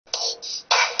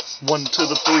1 to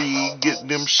the 3, get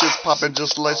them shits poppin'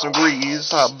 just like some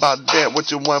grease. How about that? What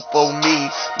you want for me?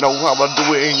 Know how I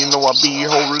do it and you know I be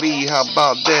holy. How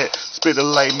about that? Spit it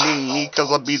like me, cause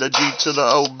I be the G to the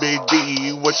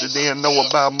OBD. What you didn't know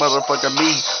about motherfucking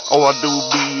me? All I do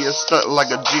be is stuck like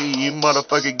a G.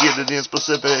 Motherfucker get it in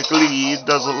specifically.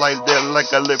 Does it like that like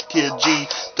a left kid G.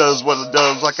 Does what it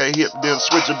does like a hip then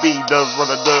switch a B. Does what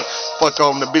it does. Fuck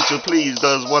on the bitches please.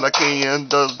 Does what I can.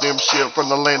 Does them shit from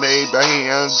the land of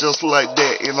Abraham. Just like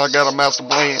that, and I got a master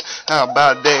plan. How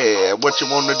about that? What you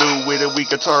wanna do with it? We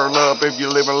can turn up if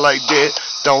you're living like that.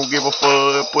 Don't give a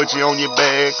fuck. Put you on your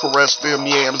back, caress them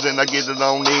yams, and I get it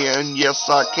on in. Yes,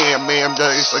 I can, ma'am.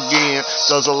 Just again,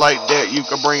 does it like that? You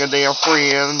can bring a damn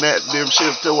friend. That them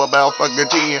shits to about fucking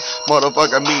 10.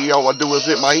 Motherfucker me, all I do is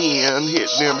hit my hand. Hit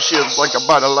them shits like a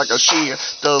body, like a shin.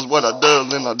 Does what I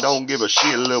does, and I don't give a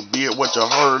shit a little bit. What you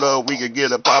heard of? We can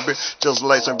get it poppin', just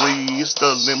like some grease.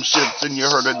 Does them shits, and you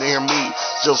heard of damn me,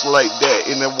 just like that.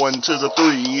 And then 1 to the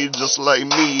 3, just like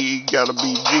me. Gotta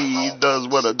be G. Does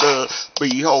what I does.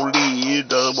 Be holy.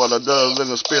 Does what I does,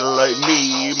 and I spit like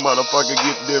me. Motherfucker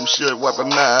get them shit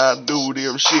weaponized. Do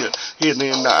them shit. Hit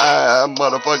in the eye.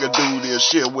 Motherfucker do this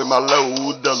shit with my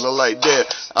load. Does it like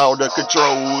that. Out of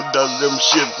control. Does them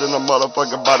shits in the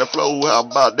motherfucking body flow. How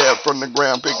about that? From the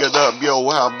ground, pick it up, yo.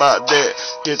 How about that?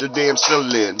 Hit the damn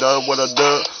ceiling. Does what I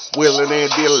does. Willing and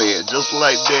dealing, just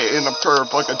like that, in the curve,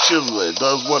 fucking chiseling.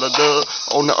 Does what I does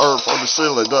on the earth, on the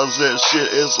ceiling. Does that shit,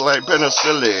 it's like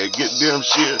penicillin. Get them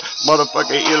shit,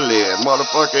 motherfucking illin.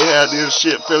 Motherfucker had this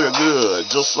shit feeling good,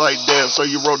 just like that. So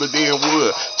you roll the damn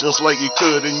wood, just like you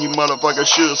could, and you motherfucker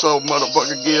should. So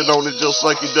motherfucker get on it just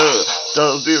like you does.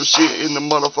 Does this shit in the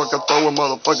motherfucker throwing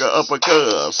motherfucker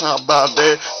uppercuts. How about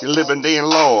that? You living damn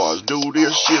large. Do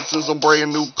this shit in some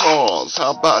brand new cars.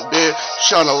 How about that?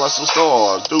 Shining like some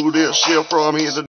stars. Do this shit from here to